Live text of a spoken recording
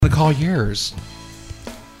call yours?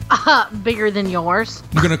 Bigger than yours.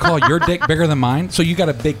 You're going to call your dick bigger than mine? So you got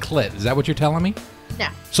a big clit. Is that what you're telling me? No.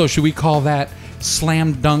 So should we call that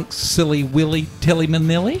slam dunk silly willy tilly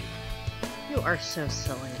manilly? You are so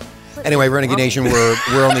silly. Anyway, Renegade Nation,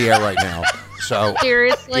 we're on the air right now. So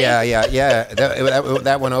seriously? Yeah.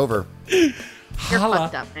 That went over. You're Holla.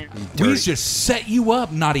 fucked up, man. We just set you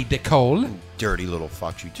up, naughty Nicole. Dirty little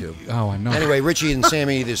fucks, you two. Oh, I know. Anyway, Richie and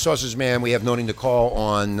Sammy, the Sausage Man, we have no need to call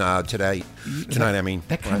on tonight. I mean,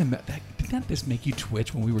 That kind of did that just make you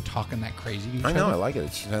twitch when we were talking that crazy? To each I know, other? I like it.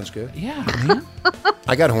 It sounds good. Yeah, man.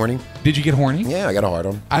 I got horny. Did you get horny? Yeah, I got a hard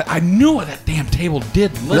on. I knew what that damn table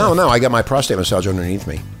did. Lift. No, I got my prostate massage underneath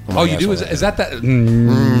me. Oh, you do? Is that?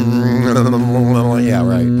 Yeah,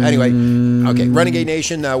 right. Anyway, okay, Renegade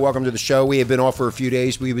Nation, welcome to the show. We have been off for a few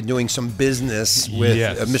days. We've been doing some business with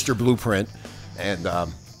Mr. Blueprint, and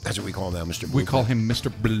that's what we call him now, Mr. Blueprint. We call him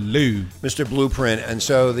Mr. Blue. Mr. Blueprint, and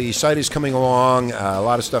so the site is coming along. A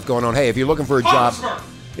lot of stuff going on. Hey, if you're looking for a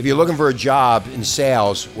job, in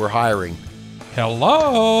sales, we're hiring.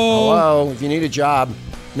 Hello. If you need a job,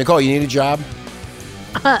 Nicole, you need a job.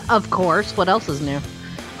 Of course. What else is new?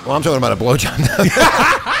 Well, I'm talking about a blowjob.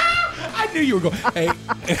 I knew you were going. Hey,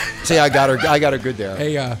 See, I got her good there.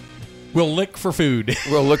 hey, we'll lick for food.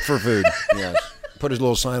 We'll look for food. Yes. Put his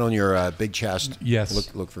little sign on your big chest.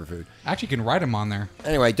 Yes. Look for food. Actually, you can write them on there.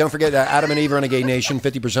 Anyway, don't forget Adam and Eve Renegade Nation,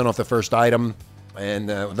 50% off the first item, and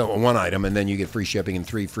the one item, and then you get free shipping and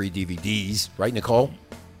 3 free DVDs. Right, Nicole?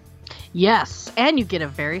 Yes. And you get a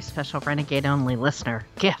very special Renegade-only listener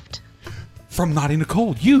gift. From Naughty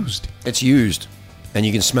Nicole, used. It's used, and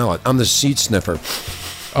you can smell it. I'm the seat sniffer.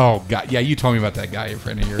 Oh, God. Yeah, you told me about that guy, a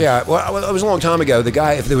friend of yours. Yeah, well, it was a long time ago. The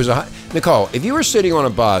guy, if there was Nicole, if you were sitting on a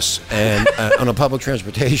bus and on a public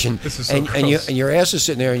transportation, This is so and gross. your ass is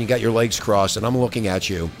sitting there and you got your legs crossed, and I'm looking at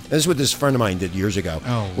you. This is what this friend of mine did years ago.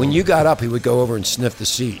 Oh, when Lord. you got up, he would go over and sniff the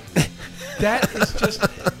seat. That is just...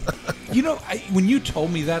 You know, when you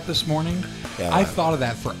told me that this morning, Yeah, I wow. thought of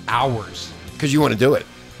that for hours. Because you want to do it.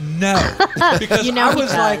 No. Because You know I he was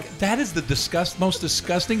does. like, that is the most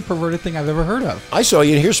disgusting, perverted thing I've ever heard of. I saw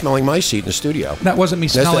you here smelling my seat in the studio. That wasn't me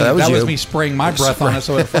That's- smelling that it. was That was you. me spraying my breath on it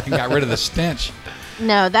so it fucking got rid of the stench.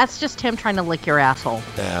 No, that's just him trying to lick your asshole.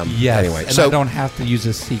 Yes. Anyway, and so I don't have to use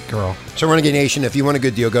a seat, girl. so Renegade Nation, if you want a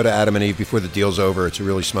good deal, go to Adam and Eve before the deal's over. It's a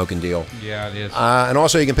really smoking deal. Yeah, it is. And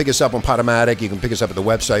also, you can pick us up on Podomatic. You can pick us up at the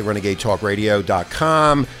website,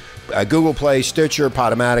 renegadetalkradio.com, Google Play, Stitcher,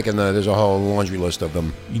 Podomatic, and there's a whole laundry list of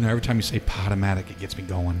them. You know, every time you say Podomatic, it gets me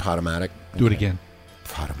going. Podomatic. Do it again.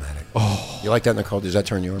 Podomatic. Oh. You like that, Nicole? Does that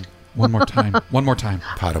turn you on? One more time. One more time.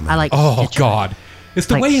 Podomatic. I like Oh, Stitcher. God. It's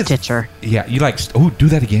the Like way it's... Stitcher. Yeah, you like... Oh, do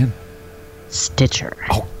that again. Stitcher.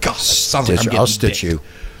 Oh, God. Sounds like I'm Stitch, getting I'll stitch dicked. you.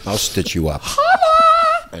 I'll stitch you up.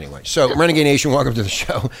 Anyway, so Renegade Nation, welcome to the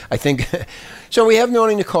show. I think so. We have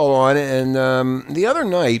Naughty Nicole on, and the other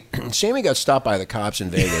night, Sammy got stopped by the cops in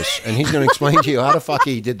Vegas, and he's going to explain to you how the fuck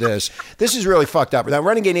he did this. This is really fucked up. Now,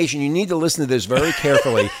 Renegade Nation, you need to listen to this very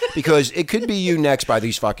carefully because it could be you next by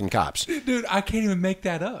these fucking cops. Dude, I can't even make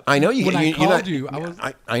that up. I know you. When I you're called not, you, I was...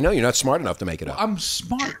 I know you're not smart enough to make it up. I'm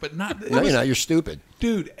smart, but not... No, you're not. You're stupid.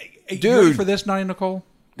 Dude, you Dude. ready for this, Naughty Nicole?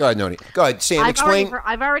 Go ahead, Naughty. Go ahead, Sam. Explain.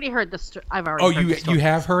 I've already heard the story. Oh, you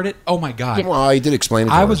have heard it? Oh, my God. Well, I did explain it.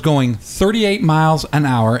 To I her. was going 38 miles an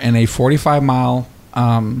hour in a 45-mile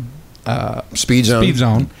speed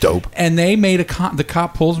zone. Dope. And they made the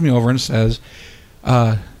cop pulls me over and says,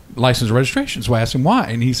 license and registration. So I asked him why.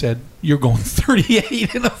 And he said, you're going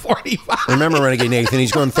 38 in a 45. Remember, Renegade Nathan,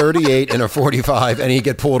 he's going 38 in a 45, and he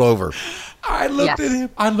get pulled over. I looked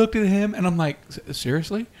at him, and I'm like,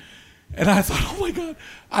 seriously? And I thought, oh, my God.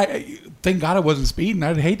 I thank God I wasn't speeding.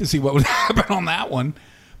 I'd hate to see what would happen on that one.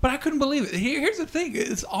 But I couldn't believe it. Here's the thing.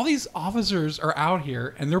 It's all these officers are out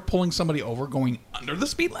here, and they're pulling somebody over going under the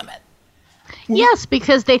speed limit. Yes,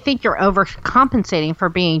 because they think you're overcompensating for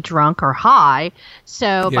being drunk or high.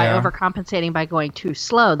 So by Yeah. overcompensating by going too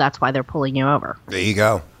slow, that's why they're pulling you over. There you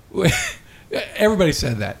go. Everybody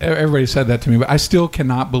said that. Everybody said that to me, but I still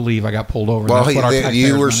cannot believe I got pulled over. Well, That's what our you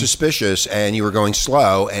taxpayers' were money- suspicious, and you were going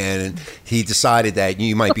slow, and he decided that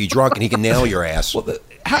you might be drunk, and he can nail your ass. Well,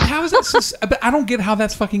 how is that? But I don't get how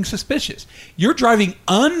that's fucking suspicious. You're driving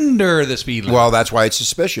under the speed limit. Well, that's why it's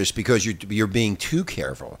suspicious, because you're being too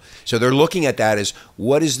careful. So they're looking at that as,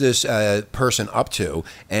 what is this person up to?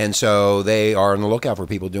 And so they are on the lookout for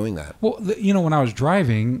people doing that. Well, when I was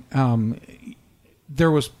driving,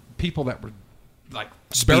 there was people that were like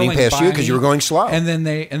Speeding barreling past by you because you me, were going slow. and then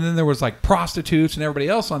there was like prostitutes and everybody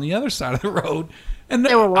else on the other side of the road, and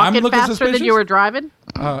They were I'm walking looking faster than suspicious. you were driving?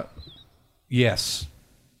 Yes.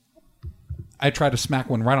 I tried to smack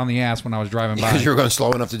one right on the ass when I was driving by. Because you were going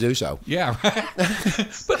slow enough to do so. Yeah,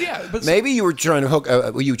 right. but Maybe you were trying to hook.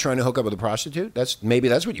 Were you trying to hook up with a prostitute? Maybe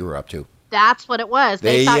that's what you were up to. That's what it was.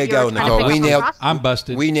 There thought you go, were trying to Nicole. pick We up a nailed- prostitute. I'm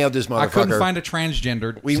busted. We nailed this motherfucker. I couldn't find a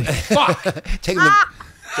transgendered. We Fuck.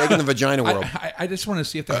 taking the vagina world. I just want to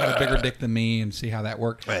see if they had a bigger dick than me and see how that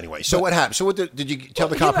worked. Anyway, so what happened? So what did you tell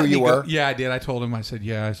the He cop let who you me go- were? Yeah, I did. I told him. I said,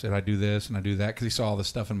 I do this and I do that because he saw all the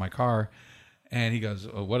stuff in my car, and he goes,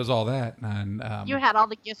 "What is all that?" And You had all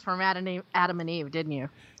the gifts from Adam and Eve, didn't you?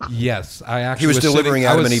 yes, I actually He was delivering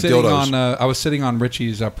Adam and Eve dildos. I was sitting on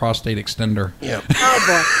Richie's prostate extender. Yeah. Oh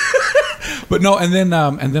boy. But no, and then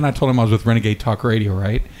I told him I was with Renegade Talk Radio,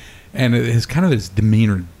 right? And his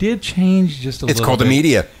demeanor did change just a little. It's called bit. the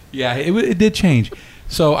media. Yeah, it did change.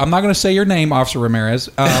 So I'm not going to say your name, Officer Ramirez,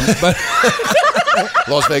 but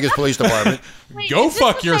Las Vegas Police Department. Wait, Go is this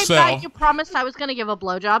fuck the same yourself. guy you promised I was going to give a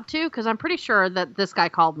blowjob to? Because I'm pretty sure that this guy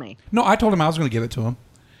called me. no, I told him I was going to give it to him.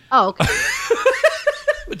 Oh, okay.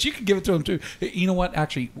 But you could give it to him too. You know what?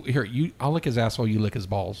 Actually, here, I'll lick his asshole. You lick his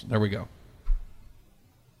balls. There we go.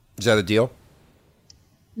 Is that a deal?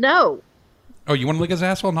 No. Oh, you want to lick his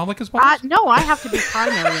asshole and I'll lick his balls? No, I have to be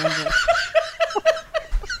primary on this.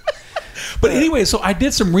 But anyway, so I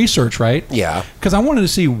did some research, right? Yeah. Because I wanted to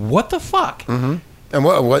see what the fuck. And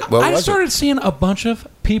what I was started seeing a bunch of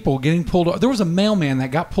people getting pulled over. There was a mailman that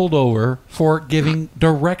got pulled over for giving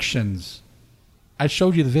directions. I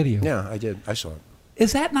showed you the video. it? Yeah, I did. I saw it.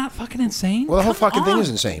 Is that not fucking insane? Well, the whole Come fucking thing on. is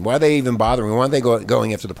insane. Why are they even bothering? Why are they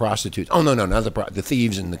going after the prostitutes? Oh, no, not the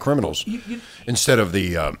thieves and the criminals instead of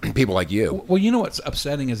the people like you. Well, you know what's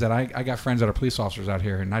upsetting is that I got friends that are police officers out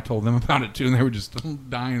here, and I told them about it too, and they were just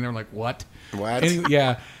dying. They were like, "What?" What? Anyway,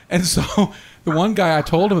 yeah. And so the one guy I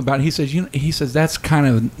told him about, he says, he says that's kind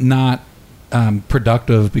of not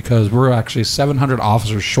productive because we're actually 700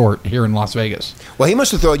 officers short here in Las Vegas. Well, he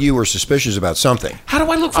must have thought you were suspicious about something. How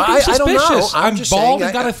do I look fucking I suspicious? don't know. I'm just bald saying,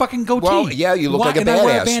 and got a fucking goatee. Well, yeah, you look Why- like a and I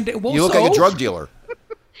wear badass. band-aid. You look like a drug dealer.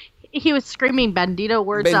 He was screaming bandito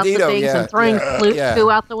words out the Bandito, things yeah, and throwing yeah. poo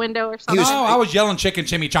out the window or something. No, I was yelling chicken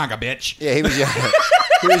chimichanga, bitch. Yeah, he was yelling.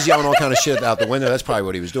 He was yelling all kind of shit out the window. That's probably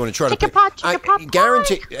what he was doing. And trying Chicken to pot, chicken pot,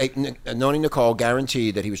 guarantee, knowing Nicole,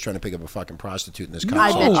 guaranteed that he was trying to pick up a fucking prostitute in this No,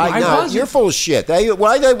 cop. I I know wasn't. you're full of shit. Why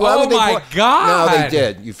would they? my God. No, they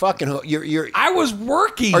did. You fucking. You're. I was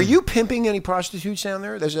working. Are you pimping any prostitutes down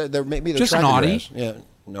there? There maybe Just tracking naughty. grass. Yeah.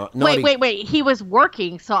 No, naughty. Wait. He was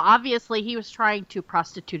working, so obviously he was trying to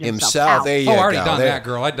prostitute himself. Himself. out. There you Oh, I go. already done There- that,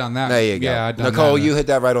 girl. I'd done that. There you go. Yeah, I'd done Nicole, that. you hit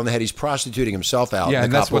that right on the head. He's prostituting himself out. Yeah,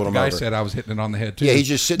 and the that's cop what pulled the him guy over. said. I was hitting it on the head too. Yeah, he's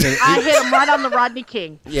just sitting. I hit him right on the Rodney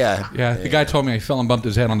King. Yeah. Yeah, the guy told me I fell and bumped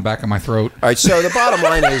his head on the back of my throat. All right. So the bottom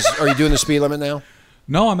line is, are you doing the speed limit now?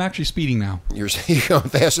 No, I'm actually speeding now. You're going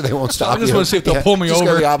faster. They won't stop I just you. wanna see if they'll pull me just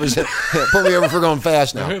Go over. the opposite. Yeah, pull me over for going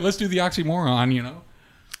fast now. Hey, let's do the oxymoron, you know.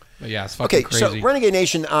 But yeah, it's fucking Okay, crazy. so Renegade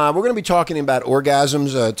Nation, we're going to be talking about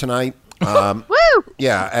orgasms tonight. Woo!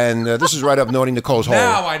 Yeah, and this is right up Naughty Nicole's hole.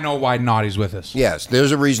 now I know why Naughty's with us. Yes,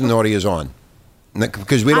 there's a reason Naughty is on.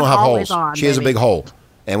 Because we don't I'm have always holes. on, She has a baby. big hole.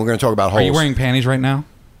 And we're going to talk about holes. Are you wearing panties right now?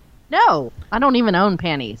 No, I don't even own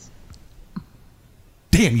panties.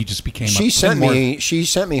 Damn, you just became. She a sent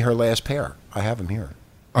more- me her last pair. I have them here.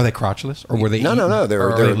 Are they crotchless or were they? No. Or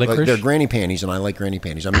They're are they licorice? they're granny panties, and I like granny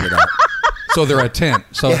panties. I'm into that. So they're a tent.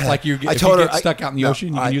 So Yeah. if like you, I if told you her- get stuck out in the ocean,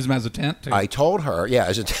 you can use them as a tent to, I told her, yeah,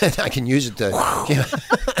 as a tent, I can use it to.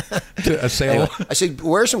 to assail. I said,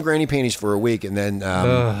 wear some granny panties for a week, and then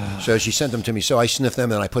so she sent them to me. So I sniff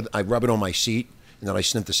them, and I rub it on my seat, and then I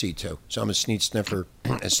sniff the seat too. So I'm a sneet sniffer.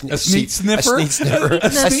 A sneet sniffer? A sneet sniffer. A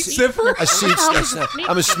sneet sniffer? A seat sniffer.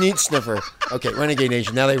 I'm a sneet sniffer. Okay, Renegade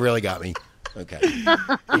Nation. Now they really got me. Okay.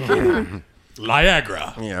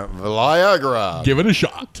 Viagra. Yeah, Viagra. Give it a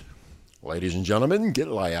shot. Ladies and gentlemen, get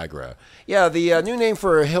Viagra. Yeah, the new name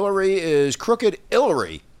for Hillary is Crooked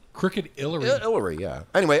Hillary. Crooked Hillary. Hillary, yeah.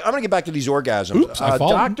 Anyway, I'm going to get back to these orgasms. Oops, I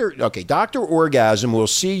fallen. Dr. Orgasm will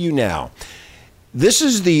see you now. This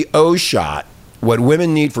is the O shot, what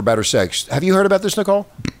women need for better sex. Have you heard about this, Nicole?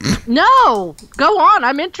 No, go on.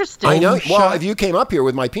 I'm interested. I know. Well, shot. if you came up here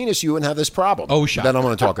with my penis, you wouldn't have this problem. O shot. That I'm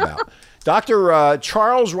going to talk about. Dr.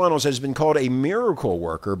 Charles Reynolds has been called a miracle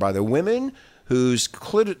worker by the women whose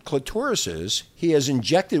clitorises he has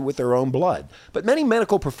injected with their own blood. But many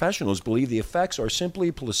medical professionals believe the effects are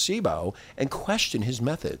simply placebo and question his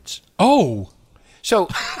methods. Oh. So,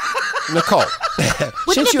 Nicole, Wouldn't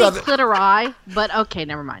since it you be have clitori? But okay,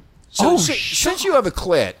 never mind. since you have a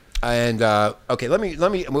clit, And okay,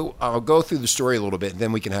 I'll go through the story a little bit, and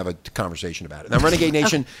then we can have a conversation about it. Now, Renegade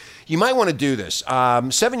Nation, you might want to do this.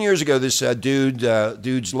 7 years ago, this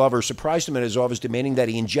dude's lover surprised him at his office, demanding that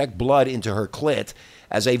he inject blood into her clit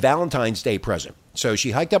as a Valentine's Day present. So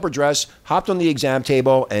she hiked up her dress, hopped on the exam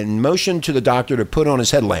table, and motioned to the doctor to put on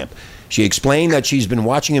his headlamp. She explained that she's been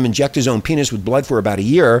watching him inject his own penis with blood for about a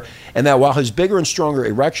year, and that while his bigger and stronger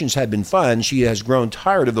erections had been fun, she has grown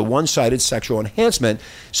tired of the one-sided sexual enhancement.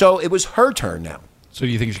 So it was her turn now. So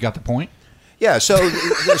do you think she got the point? Yeah, so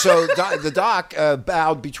the doc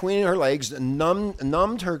bowed between her legs,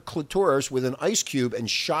 numbed her clitoris with an ice cube, and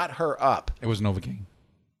shot her up. It was Novocaine.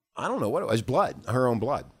 I don't know what it was. Blood. Her own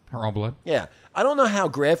blood. Her own blood? Yeah. I don't know how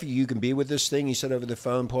graphic you can be with this thing. He said over the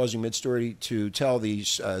phone, pausing mid-story to tell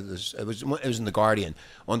these, it was in The Guardian,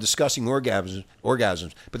 on discussing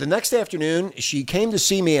orgasms. But the next afternoon, she came to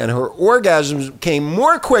see me, and her orgasms came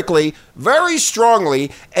more quickly, very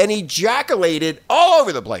strongly, and ejaculated all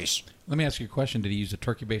over the place. Let me ask you a question. Did he use a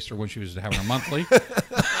turkey baster when she was having her monthly?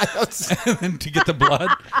 And then to get the blood?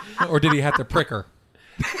 Or did he have to prick her?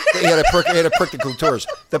 He had to prick the clitoris.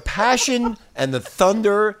 The passion and the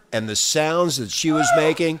thunder and the sounds that she was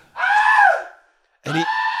making, and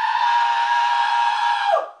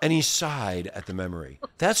he sighed at the memory.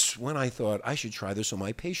 That's when I thought I should try this on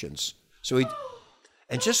my patients.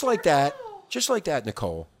 And just like that,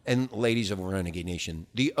 Nicole and ladies of Renegade Nation,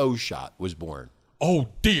 the O shot was born. Oh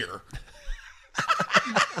dear.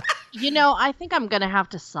 I think I'm going to have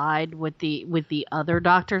to side with the other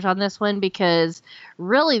doctors on this one, because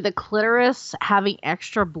really the clitoris having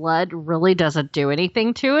extra blood really doesn't do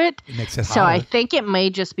anything to it. It makes it so hotter. I think it may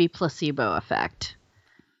just be placebo effect.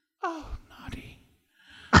 Oh, naughty.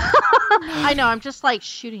 I know, I'm just like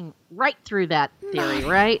shooting right through that theory,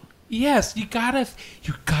 right? Yes, you got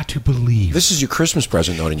to believe. This is your Christmas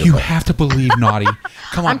present, Naughty You Nicole. have to believe, Naughty.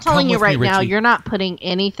 Come on, I'm telling come you with right me, now, Richie. you're not putting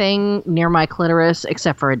anything near my clitoris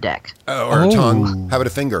except for a dick. Or a tongue. How about a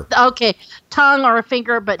finger? Okay, tongue or a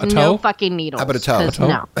finger, but A no toe? fucking needles. How about a toe? 'cause A toe?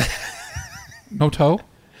 No. No toe?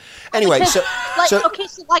 Anyway, so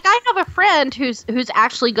I have a friend who's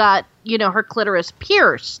actually got, her clitoris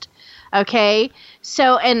pierced. Okay?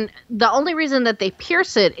 So, and the only reason that they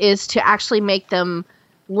pierce it is to actually make them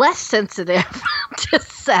less sensitive to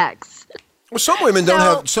sex. well, some women don't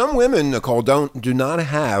have. Some women, Nicole, do not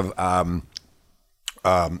have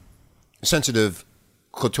sensitive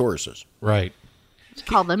clitorises. Right.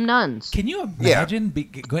 Call them nuns. Can you imagine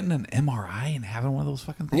getting an MRI and having one of those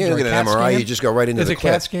fucking things? You don't Or get a an CAT MRI, scan? you just go right into There's the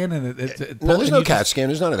a CAT clit. scan and No, there's no CAT scan.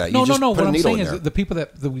 There's none of that. No, you just no. put What a I'm needle saying in is there. the people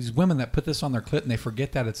these women that put this on their clit and they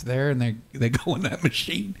forget that it's there and they go in that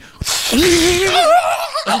machine. You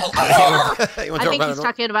wanna I talk think about he's it?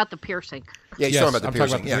 talking about the piercing. Yeah, he's Yes, talking about the I'm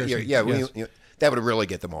talking piercing. about the Yeah, piercing, yes. that would really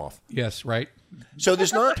get them off. Yes, right. So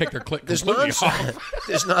there's not Take their clit there's completely off.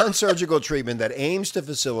 there's non-surgical treatment that aims to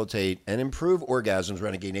facilitate and improve orgasms,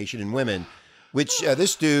 Renegade Nation, in women, which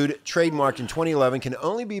this dude trademarked in 2011, can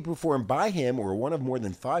only be performed by him or one of more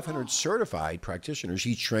than 500 certified practitioners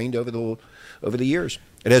he trained over the years.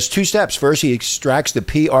 It has two steps. First, he extracts the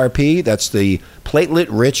PRP, that's the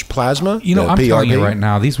platelet-rich plasma. I'm the telling you PRP. right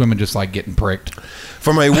now, these women just like getting pricked.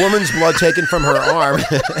 From a woman's blood taken from her arm,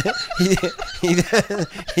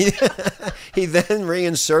 he then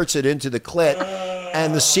reinserts it into the clit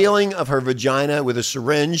and the ceiling of her vagina with a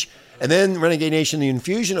syringe. And then, Renegade Nation, the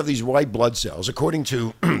infusion of these white blood cells, according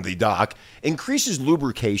to the doc, increases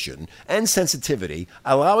lubrication and sensitivity,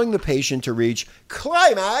 allowing the patient to reach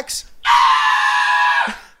climax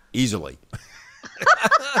easily.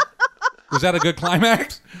 Was that a good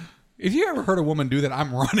climax? If you ever heard a woman do that,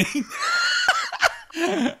 I'm running.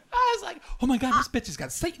 I was like, oh my God, this bitch has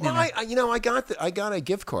got Satan in her. I got a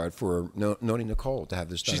gift card for Naughty Nicole to have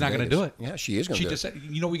this done. She's not in going to Vegas. do it. Yeah, she is going to She do just it. said,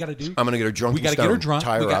 you know what we got to do? I'm going to get her drunk. We got to and get her stoned, drunk,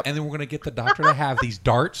 tie her up. and then we're going to get the doctor to have these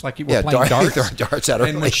darts, like we're Yeah, playing darts. darts out of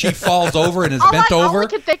and her when she falls over and is All bent I over,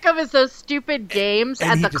 can think of is those stupid games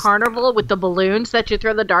And at he the just- carnival with the balloons that you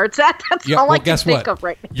throw the darts at. That's yeah, all well, I can guess think what? of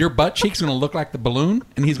right now. Your butt cheek's going to look like the balloon,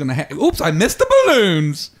 and he's going to have, oops, I missed the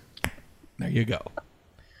balloons. There you go.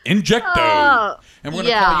 Injecto. And we're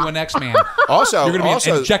going to call you an X-Man. Also, You're going to be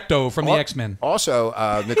also, an Injecto from the X-Men. Also,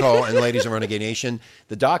 Nicole and ladies of Renegade Nation,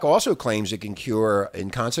 the doc also claims it can cure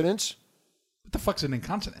incontinence, What the fuck's an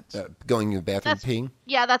incontinence? going to the bathroom, peeing.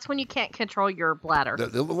 Yeah, that's when you can't control your bladder.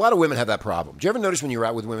 A lot of women have that problem. Do you ever notice when you're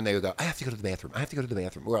out with women, they would go, I have to go to the bathroom. I have to go to the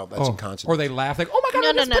bathroom. Well, that's incontinence. Or they laugh like, oh my God, No,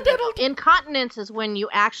 I no, just no, no. diddled. Incontinence is when you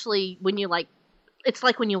like, it's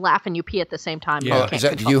like when you laugh and you pee at the same time. Yeah. You Oh, can't is that,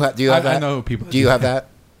 do control. you have I that? know people that Do you do have that. that,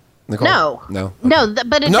 Nicole? No. No? No,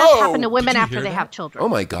 but it No! does happen to women Did you after hear they that? have children. Oh,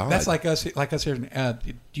 my God. That's like us here.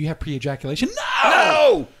 Do you have pre-ejaculation? No!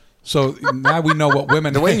 No! So now we know what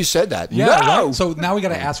women. The way you said that. Yeah. No. Right? So now we got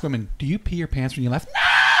to ask women: do you pee your pants when you laugh?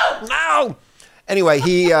 No. Anyway,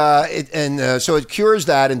 so it cures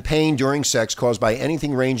that and pain during sex caused by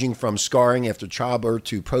anything ranging from scarring after childbirth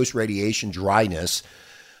to post-radiation dryness.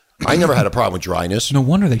 I never had a problem with dryness. No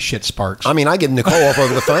wonder they shit sparks. I mean, I get Nicole off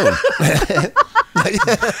over the phone.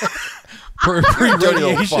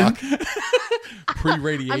 Pre-radiation. I'm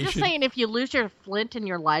Pre-radiation. just saying, if you lose your flint and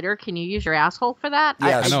your lighter, can you use your asshole for that?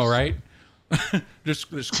 Yes. I know, right?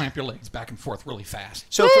 just clamp your legs back and forth really fast.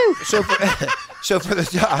 So for the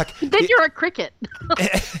doc. Then you're a cricket.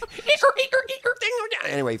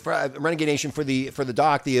 Anyway, for Renegade Nation, for the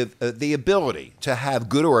doc, the ability to have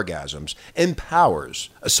good orgasms empowers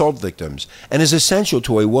assault victims and is essential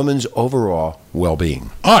to a woman's overall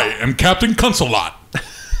well-being. I am Captain Cunsalot.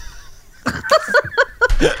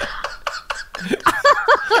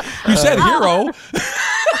 You said hero.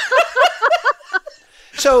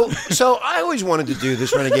 So I always wanted to do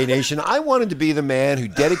this, Renegade Nation. I wanted to be the man who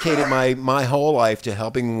dedicated my whole life to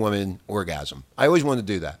helping women orgasm. I always wanted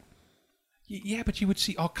to do that. Yeah, but you would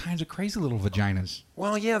see all kinds of crazy little vaginas.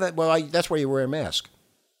 Well, yeah, that's why you wear a mask.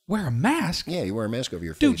 Wear a mask? Yeah, you wear a mask over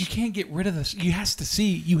your face. Dude, you can't get rid of this. You has to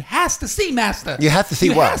see, master. You have to see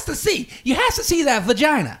what? You have to see that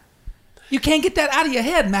vagina. You can't get that out of your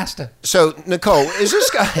head, master. So, Nicole, is this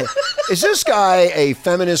guy a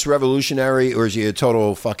feminist revolutionary, or is he a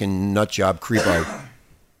total fucking nutjob creepo?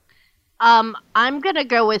 I'm gonna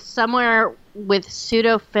go with somewhere with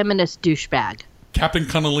pseudo-feminist douchebag. Captain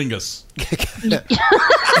Cunnilingus.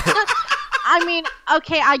 I mean,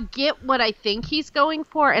 okay, I get what I think he's going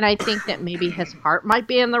for, and I think that maybe his heart might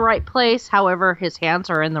be in the right place. However, his hands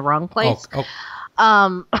are in the wrong place.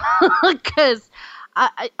 Because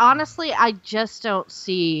honestly, I just don't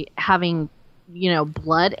see having,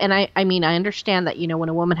 blood. And I mean, I understand that, when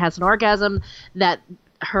a woman has an orgasm, that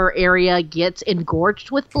her area gets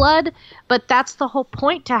engorged with blood, but that's the whole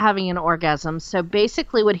point to having an orgasm. So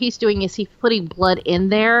basically what he's doing is he's putting blood in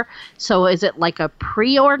there. So is it like a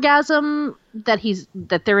pre-orgasm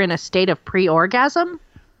that they're in a state of pre-orgasm?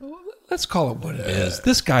 Let's call it what it is.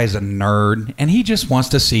 This guy's a nerd, and he just wants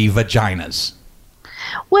to see vaginas.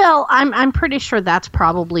 Well, I'm pretty sure that's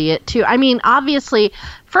probably it too. I mean, obviously,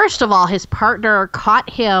 first of all, his partner caught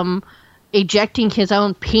him ejecting his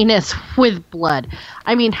own penis with blood.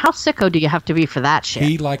 I mean, how sicko do you have to be for that shit?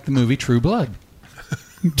 He liked the movie True Blood.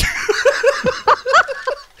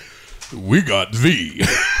 We got V.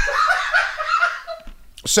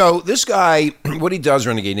 So this guy, what he does,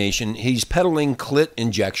 Renegade Nation, he's peddling clit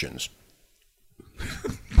injections.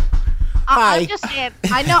 I'm just saying,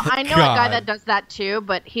 I know a guy that does that too,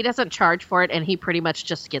 but he doesn't charge for it, and he pretty much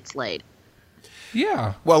just gets laid.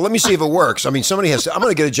 Yeah. Well, let me see if it works. I mean, I'm going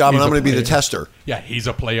to get a job and I'm going to be the tester. Yeah, he's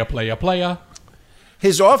a player.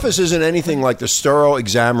 His office isn't anything like the sterile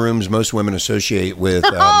exam rooms most women associate with.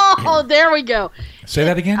 Oh, there we go. Say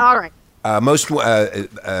that again? All right.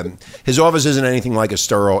 His office isn't anything like a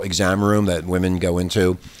sterile exam room that women go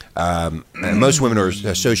into. Most women are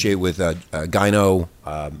associated with gyno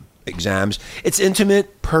exams. It's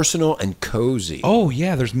intimate, personal, and cozy. Oh,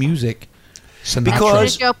 yeah, there's music.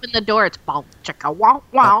 Because you open the door, it's bow, chicka, wow,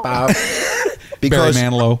 wow. Barry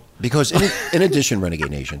Manilow. Because in addition,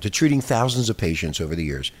 Renegade Nation, to treating thousands of patients over the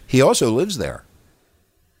years, he also lives there.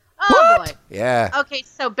 Oh, boy. Yeah. Okay,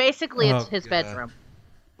 so basically it's his bedroom.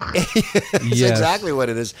 That's Yes. exactly what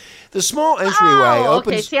it is. The small entryway opens.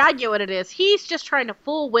 Okay, see, I get what it is. He's just trying to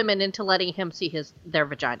fool women into letting him see their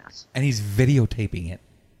vaginas. And he's videotaping it.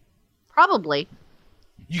 Probably.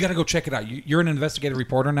 You got to go check it out. You're an investigative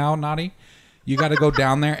reporter now, Naughty. You got to go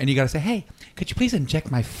down there and you got to say, "Hey, could you please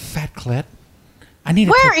inject my fat clit? I need."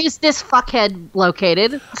 Where is this fuckhead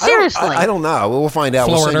located? Seriously, I don't know. We'll find out.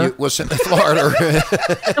 Florida. We'll send Florida.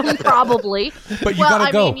 Probably. But you well,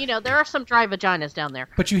 gotta go. I mean, there are some dry vaginas down there.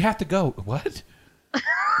 But you have to go. What?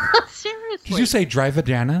 Seriously. Did you say dry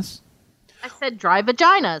vaginas? I said dry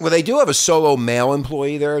vaginas. Well, they do have a solo male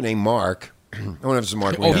employee there named Mark. I don't know if it's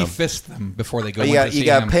Mark. Oh, he fists them before they go. You in to got see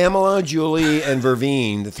him. Pamela, Julie, and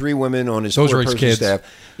Vervine, the three women on his Those are his four-person kids. staff.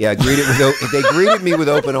 Yeah, they greeted me with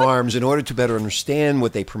open arms in order to better understand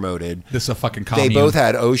what they promoted. This is a fucking They commune. both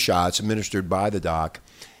had O shots administered by the doc.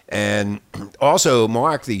 And also,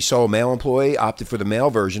 Mark, the sole male employee, opted for the male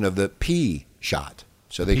version of the P shot.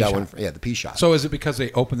 So they got shot. one. The P shot. So is it because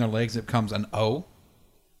they open their legs it becomes an O?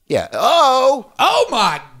 Yeah. Oh! Oh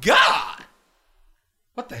my God!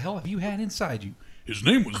 What the hell have you had inside you? His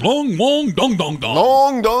name was Long Wong Dong Dong Dong.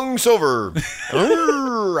 Long Dong Silver.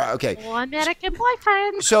 Okay. One American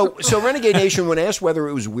boyfriend. So Renegade Nation, when asked whether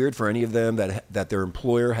it was weird for any of them that their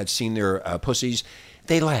employer had seen their pussies,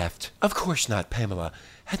 they laughed. Of course not, Pamela.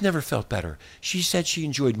 had never felt better. She said she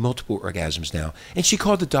enjoyed multiple orgasms now, and she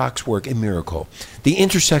called the doc's work a miracle. The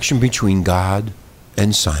intersection between God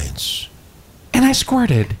and science. And I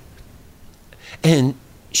squirted. And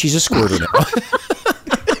she's a squirter now.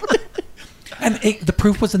 And the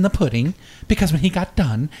proof was in the pudding, because when he got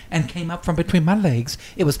done and came up from between my legs,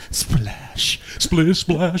 it was splash, splish,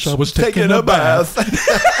 splash. I was taking a bath.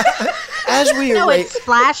 As we No, await, it's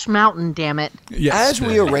Splash Mountain, damn it. Yes. as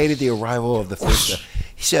we awaited the arrival of the first,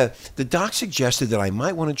 he said the doc suggested that I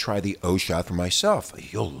might want to try the O shot for myself.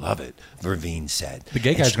 You'll love it, Verveen said. The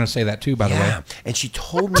gay guy's going to say that too, by the way. And she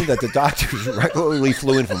told me that the doctors regularly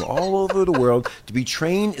flew in from all over the world to be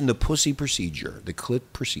trained in the pussy procedure, the clit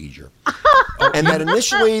procedure. And that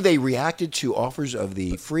initially they reacted to offers of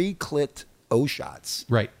the free clit O shots.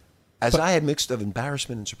 Right. As I had mixed of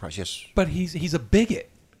embarrassment and surprise. Yes. But he's a biggut.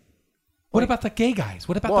 What about the gay guys?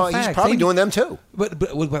 What about Well, the fags? he's probably doing them too.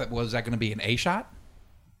 But was that going to be an A shot?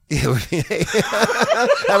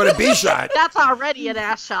 Having a B shot. That's already an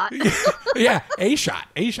ass shot. Yeah, A shot.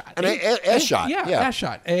 A shot. An S shot. Yeah, Yeah. S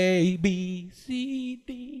shot. A, B, C,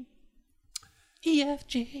 D, E, F,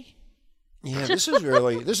 G. Yeah, this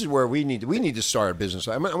is where we need to start a business.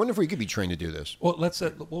 I wonder if we could be trained to do this. Well,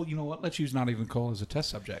 you know what? Let's use not even Nicole as a test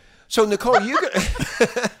subject. So Nicole, you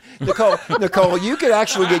could Nicole, you could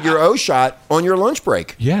actually get your O shot on your lunch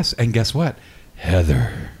break. Yes, and guess what?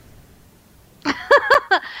 Heather.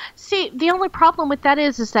 See, the only problem with that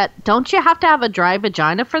is that don't you have to have a dry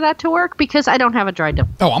vagina for that to work? Because I don't have a dry.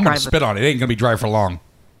 Oh, I'm going to spit on it. It ain't going to be dry for long.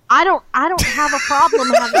 I don't have a problem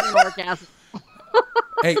having an orgasm.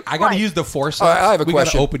 Hey, I got to use the forceps. I have a we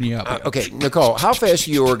question. Got to open you up. Okay, Nicole, how fast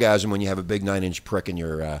do you orgasm when you have a big 9-inch prick in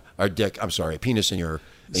your or dick? I'm sorry, penis in your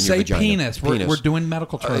Say vagina? penis. We're doing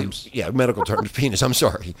medical terms. Yeah, medical terms. Penis. I'm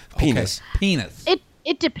sorry, penis. Okay. Penis.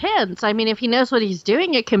 It depends. I mean, if he knows what he's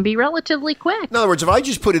doing, it can be relatively quick. In other words, if I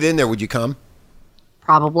just put it in there, would you come?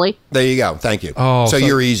 Probably. There you go. Thank you. Oh, so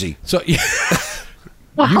you're easy. So yeah.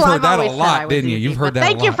 Well, You've heard I've that a always said lot, I was didn't you? easy, You've heard but that a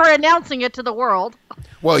Thank you lot. for announcing it to the world.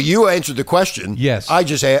 Well, you answered the question. Yes. I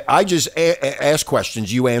just asked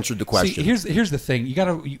questions. You answered the question. See, here's the thing. You got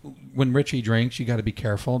to when Richie drinks, you got to be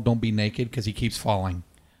careful. Don't be naked because he keeps falling.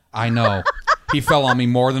 I know. He fell on me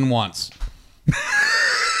more than once.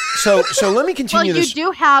 So let me continue Well, this.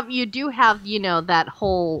 you do have that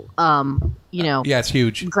whole Yeah, it's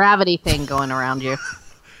huge. gravity thing going around you.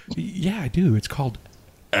 Yeah, I do. It's called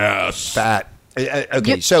ass. Fat.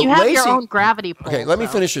 Okay, You, so you have Lacey. your own gravity pull. Okay, let me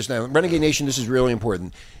so. finish this now. Renegade Nation, this is really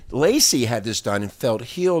important. Lacey had this done and felt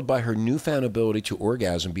healed by her newfound ability to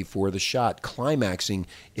orgasm before the shot, climaxing,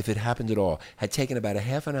 if it happened at all, had taken about a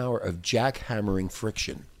half an hour of jackhammering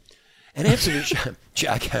friction. And after the shot,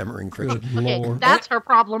 jackhammering friction. Okay, that's her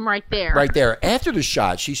problem right there. Right there. After the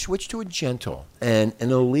shot, she switched to a gentle and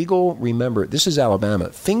an illegal, remember, this is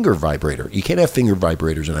Alabama, finger vibrator. You can't have finger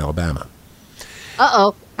vibrators in Alabama.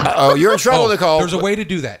 Uh-oh. Uh-oh, you're in trouble, Nicole. There's a way to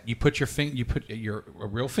do that. You put your a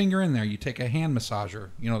real finger in there. You take a hand massager.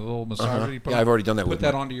 You know, the little massager. You put Yeah, I've already done that Put with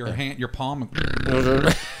that my- onto your hand, your palm.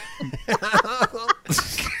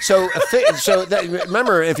 So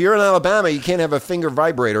remember, if you're in Alabama, you can't have a finger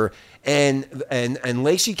vibrator. And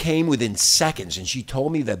Lacey came within seconds, and she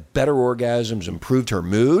told me that better orgasms improved her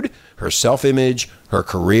mood, her self-image, her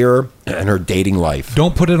career, and her dating life.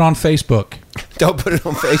 Don't put it on Facebook. Don't put it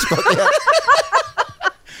on Facebook. Yeah.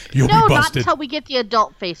 You'll No, be not busted. until we get the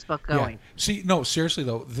adult Facebook Yeah. going. See, no, seriously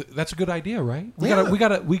though, that's a good idea, right? Yeah. We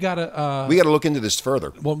gotta. We got to look into this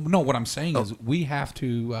further. Well, no, what I'm saying is we have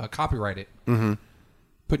to copyright it. Mm-hmm.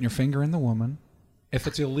 Putting your finger in the woman. If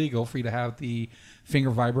it's illegal for you to have the finger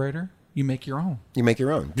vibrator, you make your own. You make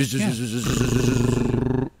your own.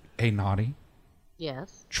 Hey, naughty,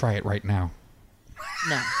 Yes. try it right now.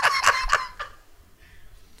 No.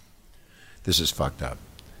 This is fucked up.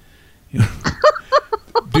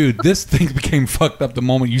 Dude, this thing became fucked up the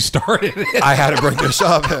moment you started it. I had to bring this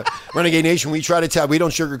up. Renegade Nation, we try to tell. We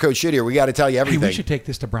don't sugarcoat shit here. We got to tell you Hey, everything. we should take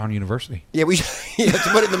this to Brown University. Yeah, we have to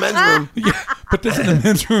put it in the men's room. Yeah, put this in the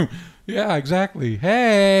men's room. Yeah, exactly.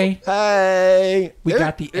 Hey, Hey, we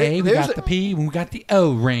got the A, we got the P, and we got the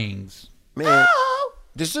O rings. man.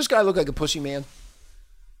 Does this guy look like a pussy man?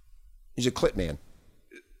 He's a clit man.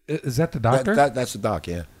 Is that the doctor? That's the doc.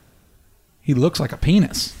 Yeah, He looks like a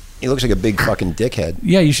penis. he looks like a big fucking dickhead.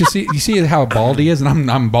 Yeah, you should see. You see how bald he is, and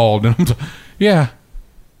I'm bald, and yeah,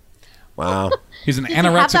 Wow. he's an Does he have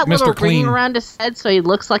anorexic that little Mr. Clean. ring around his head so he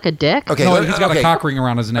looks like a dick? Okay, No, let- he's got okay. a cock ring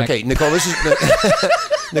around his neck. Okay, Nicole, this is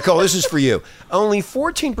Nicole. This is for you. Only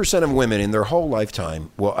 14% of women in their whole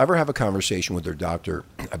lifetime will ever have a conversation with their doctor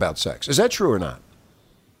about sex. Is that true or not?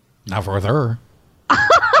 Not for her.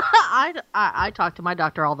 I talk to my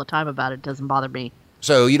doctor all the time about it. Doesn't bother me.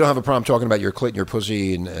 So you don't have a problem talking about your clit and your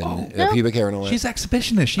pussy and pubic hair and all that? She's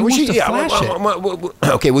exhibitionist. She Well, wants to flash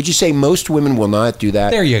it. Okay, would you say most women will not do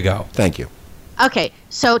that? There you go. Thank you. Okay,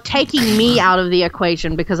 so taking me out of the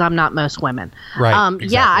equation because I'm not most women. Right.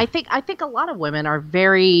 Yeah, exactly. I think a lot of women are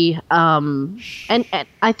very and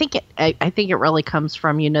I think it really comes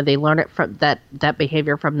from, they learn it from that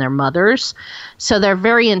behavior from their mothers. So they're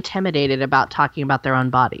very intimidated about talking about their own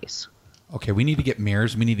bodies. Okay, we need to get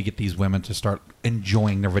mirrors. We need to get these women to start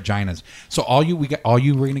enjoying their vaginas. So all you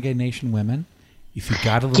Renegade Nation women, if you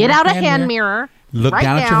got a little Get out a hand mirror. look right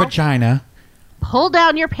down at your now, vagina. Pull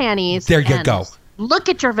down your panties. There you and go. Look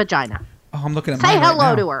at your vagina. Oh, I'm looking at Say mine right hello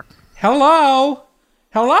now. to her. Hello.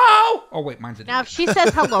 Oh wait, mine's a Now, if she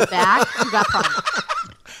says hello back, you got problems.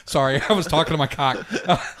 Sorry, I was talking to my cock.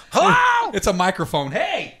 Hello. It's a microphone.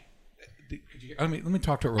 Hey. Let me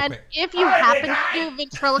talk to it real And quick. if you happen to do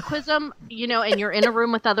ventriloquism, and you're in a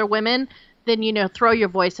room with other women, then, throw your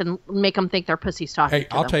voice and make them think their pussy's talking Hey,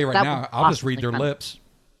 to I'll them. tell you right That now. would I'll just read possibly their fun. lips.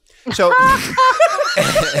 So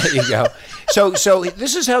there you go. So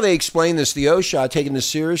this is how they explain this. The OSHA taking this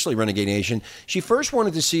seriously, Renegade Nation. She first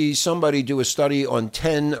wanted to see somebody do a study on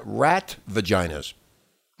 10 rat vaginas.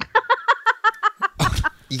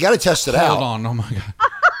 You got to test it out. Hold on. Oh my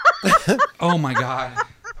god. Oh my god.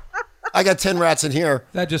 I got 10 rats in here.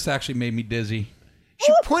 That just actually made me dizzy.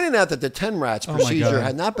 She pointed out that the 10 rats my procedure God.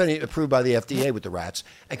 had not been approved by the FDA with the rats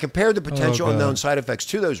and compared the potential God. unknown side effects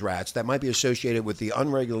to those rats that might be associated with the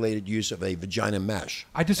unregulated use of a vagina mesh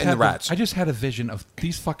I just in had the rats. I just had a vision of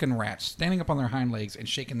these fucking rats standing up on their hind legs and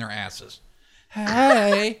shaking their asses.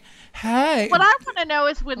 Hey, hey. What I want to know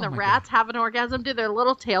is when the my rats have an orgasm, do their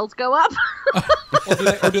little tails go up?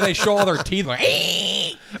 Or do they show all their teeth like?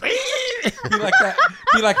 Be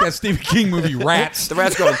like that Stephen King movie, Rats. The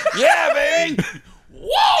rats going, yeah, baby!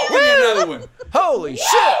 Whoa! Give me another one. Holy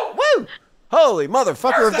shit! Woo! Holy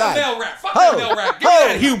motherfucker of Fuck God! that male rat. Fuck that Ho! male rat. Give me Ho!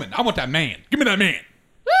 that human. I want that man. Give me that man.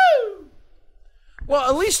 Well,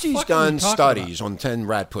 at least he's What are you done talking studies on 10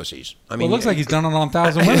 rat pussies. I Well, mean, it looks like he's done it on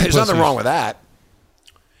 1,000 women. there's nothing pussies. wrong with that.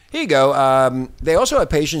 Here you go. They also have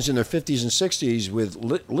patients in their 50s and 60s with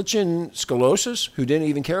lichen sclerosis who didn't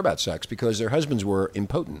even care about sex because their husbands were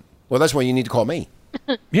impotent. Well, that's why you need to call me.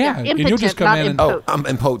 Yeah, and you'll just Impotent, come not in and... impotent. Oh, I'm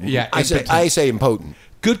impotent. Yeah, I say impotent.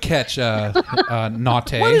 Good catch,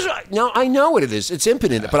 Naute. What is? No, I know what it is. It's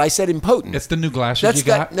impotent, but I said impotent. It's the new glasses you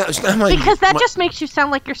got? No, it's not my. Because that my- just makes you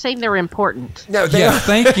sound like you're saying they're important. No, they Yeah, are-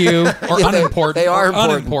 thank you. Or Yeah, unimportant. they are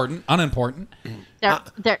or important. Unimportant.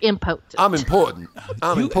 They're impotent. I'm important.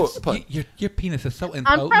 I'm You- important. Your penis is so I'm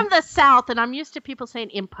impotent. from the South, and I'm used to people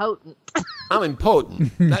saying impotent. I'm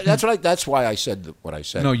impotent. That's why I said what I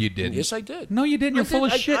said. No, you didn't. Yes, I did. No, you didn't. You're I full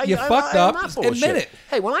did. of shit. You I'm fucked not up. full of Admit shit. it.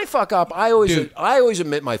 Hey, when I fuck up, I always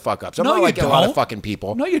admit my fuck ups. I'm No, not you like a lot of don't. fucking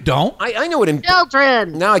people. No, you don't. I know what.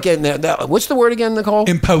 Children. Now again, what's the word again, Nicole?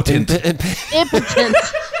 Impotent. Impotent.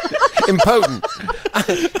 Impotent.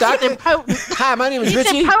 Doctor, Impotent. hi, my name is It's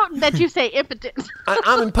Richie. impotent that you say impotent.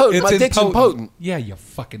 I'm impotent. My dick's impotent. Yeah, you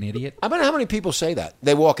fucking idiot. I bet how many people say that.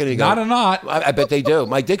 They walk in and go, Not a not. I bet they do.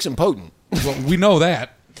 My dick's impotent. Well, we know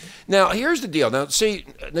that. Now, here's the deal. Now, see,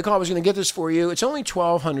 Nicole, I was going to get this for you. It's only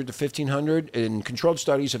 $1,200 to $1,500, and controlled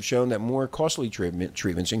studies have shown that more costly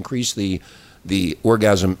treatments increase the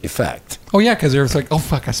orgasm effect. Oh yeah, because there's like, oh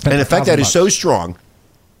fuck, I spent. An effect that is $1,000 so strong,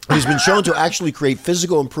 it has been shown to actually create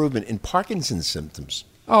physical improvement in Parkinson's symptoms.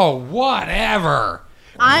 Oh whatever.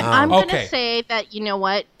 I'm going Okay. to say that, you know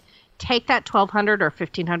what? Take that $1,200 or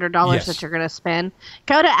 $1,500 Yes. that you're going to spend,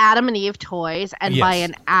 go to Adam and Eve Toys and buy Yes.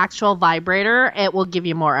 an actual vibrator. It will give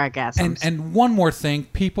you more orgasms. And one more thing,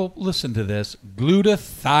 people, listen to this.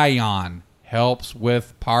 Glutathione helps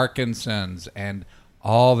with Parkinson's and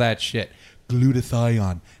all that shit.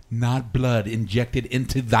 Glutathione, not blood injected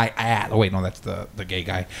into thy ass. Oh wait, no, that's the gay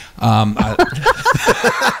guy.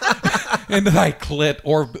 Into thy clit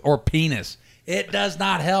or penis. It does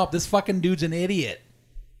not help. This fucking dude's an idiot.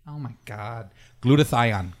 Oh my god,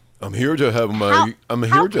 glutathione. I'm here to have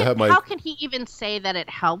How can he even say that it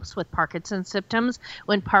helps with Parkinson's symptoms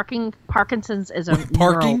when Parkinson's is a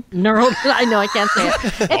Parking? neural? I know I can't say it.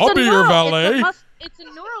 It's I'll a be your valet. It's a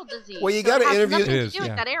neural disease. Well, you so gotta it has interview- nothing It to is, do with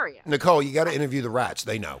yeah. that area. Nicole, you got to interview the rats.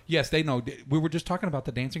 They know. Yes, they know. We were just talking about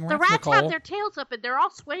the dancing rats. The rats Nicole. have their tails up and they're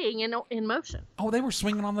all swaying in motion. Oh, they were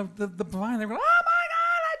swinging on the vine. They were like, oh my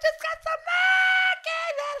god, I just got some naked.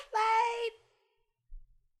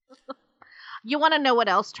 You want to know what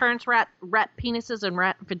else turns rat penises and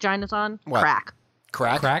rat vaginas on? What?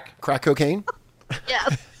 Crack. Crack cocaine.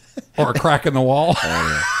 Yes, Or a crack in the wall.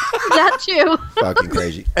 that too. Fucking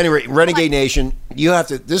crazy. Anyway, Renegade Nation, you have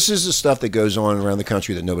to. This is the stuff that goes on around the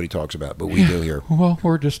country that nobody talks about, but we do here. Well,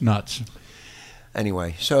 we're just nuts.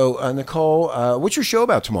 Anyway, so Nicole, what's your show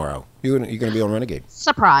about tomorrow? You're gonna be on Renegade.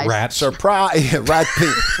 Surprise. Rats. Surprise! rat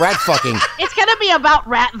fucking. It's going to be about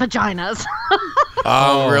rat vaginas.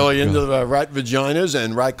 I'm really into the rat vaginas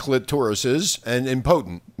and rat clitorises and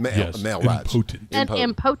impotent male rats. Impotent. And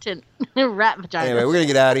impotent rat vaginas. Anyway, we're going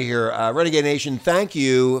to get out of here. Renegade Nation, thank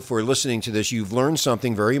you for listening to this. You've learned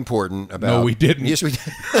something very important about... No, we didn't. Yes, we did.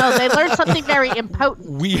 No, they learned something very impotent.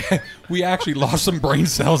 We actually lost some brain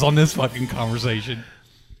cells on this fucking conversation.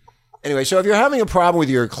 Anyway, so if you're having a problem with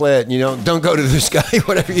your clit, don't go to this guy,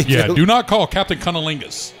 whatever you do. Do not call Captain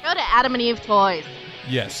Cunnilingus. Go to Adam and Eve Toys.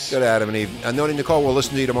 Yes. Go to Adam and Eve. Noni Nicole, we'll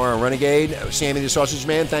listen to you tomorrow on Renegade. Sammy the Sausage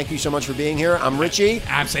Man, thank you so much for being here. I'm Richie.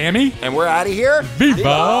 I'm Sammy. And we're out of here. Viva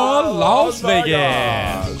Las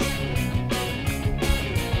Vegas.